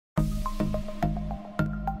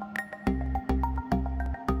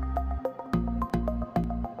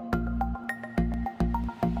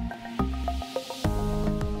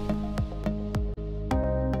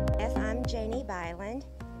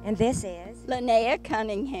And this is Linnea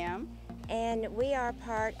Cunningham. And we are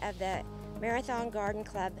part of the Marathon Garden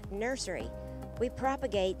Club Nursery. We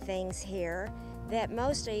propagate things here that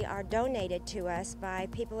mostly are donated to us by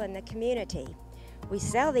people in the community. We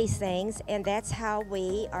sell these things, and that's how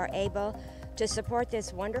we are able to support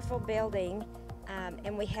this wonderful building,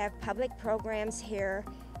 and we have public programs here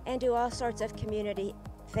and do all sorts of community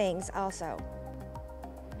things also.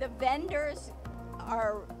 The vendors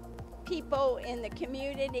are people in the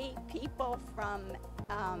community, people from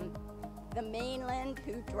the mainland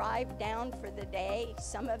who drive down for the day.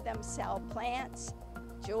 Some of them sell plants,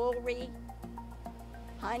 jewelry,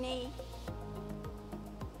 honey.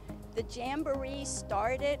 The Jamboree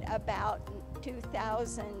started about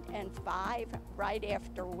 2005, right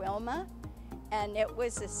after Wilma, and it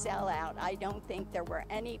was a sellout. I don't think there were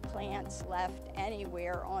any plants left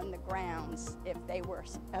anywhere on the grounds if they were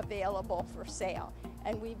available for sale.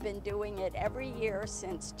 And we've been doing it every year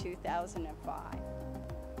since 2005. All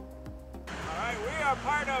right, we are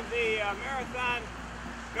part of the Marathon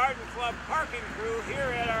Garden Club parking crew here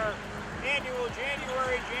at our annual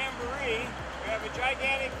January Jamboree. We have a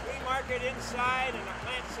gigantic flea market inside and a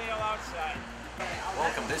plant sale outside.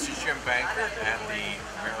 Welcome, this is Jim Banker at the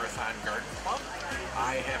Marathon Garden Club.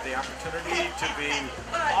 I have the opportunity to be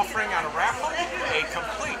offering on a raffle a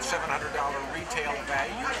complete $700 retail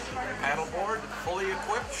value paddleboard, fully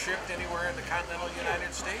equipped, shipped anywhere in the continental United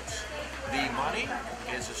States. The money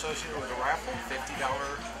is associated with the raffle, $50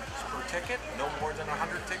 per ticket, no more than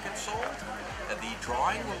 100 tickets sold. The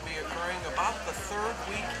drawing will be occurring about the third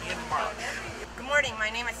week in March. Good morning, my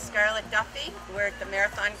name is Scarlett Duffy. We're at the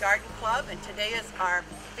Marathon Garden Club, and today is our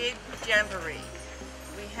big Jamboree.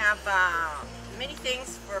 We have many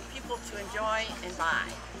things for people to enjoy and buy.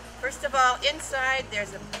 First of all, inside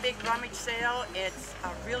there's a big rummage sale. It's a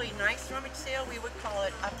really nice rummage sale. We would call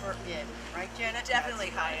it upper end, right, Janet? Definitely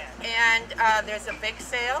high end. And there's a big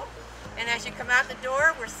sale. And as you come out the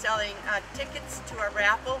door, we're selling tickets to a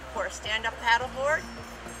raffle for a stand-up paddleboard.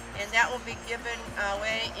 And that will be given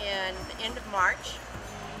away in the end of March.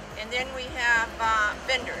 And then we have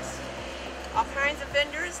vendors, all kinds of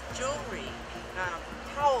vendors, jewelry,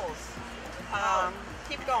 towels,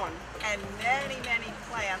 keep going. And many, many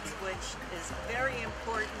plants, which is very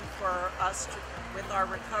important for us with our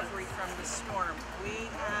recovery from the storm. We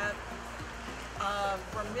have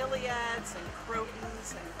bromeliads and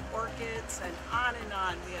crotons and orchids and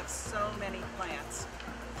on. We have so many plants.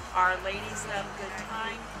 Our ladies have a good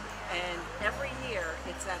time, and every year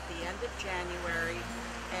it's at the end of January,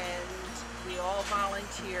 and we all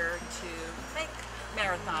volunteer to make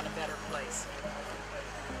Marathon a better place.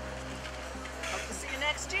 Hope to see you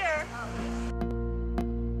next year.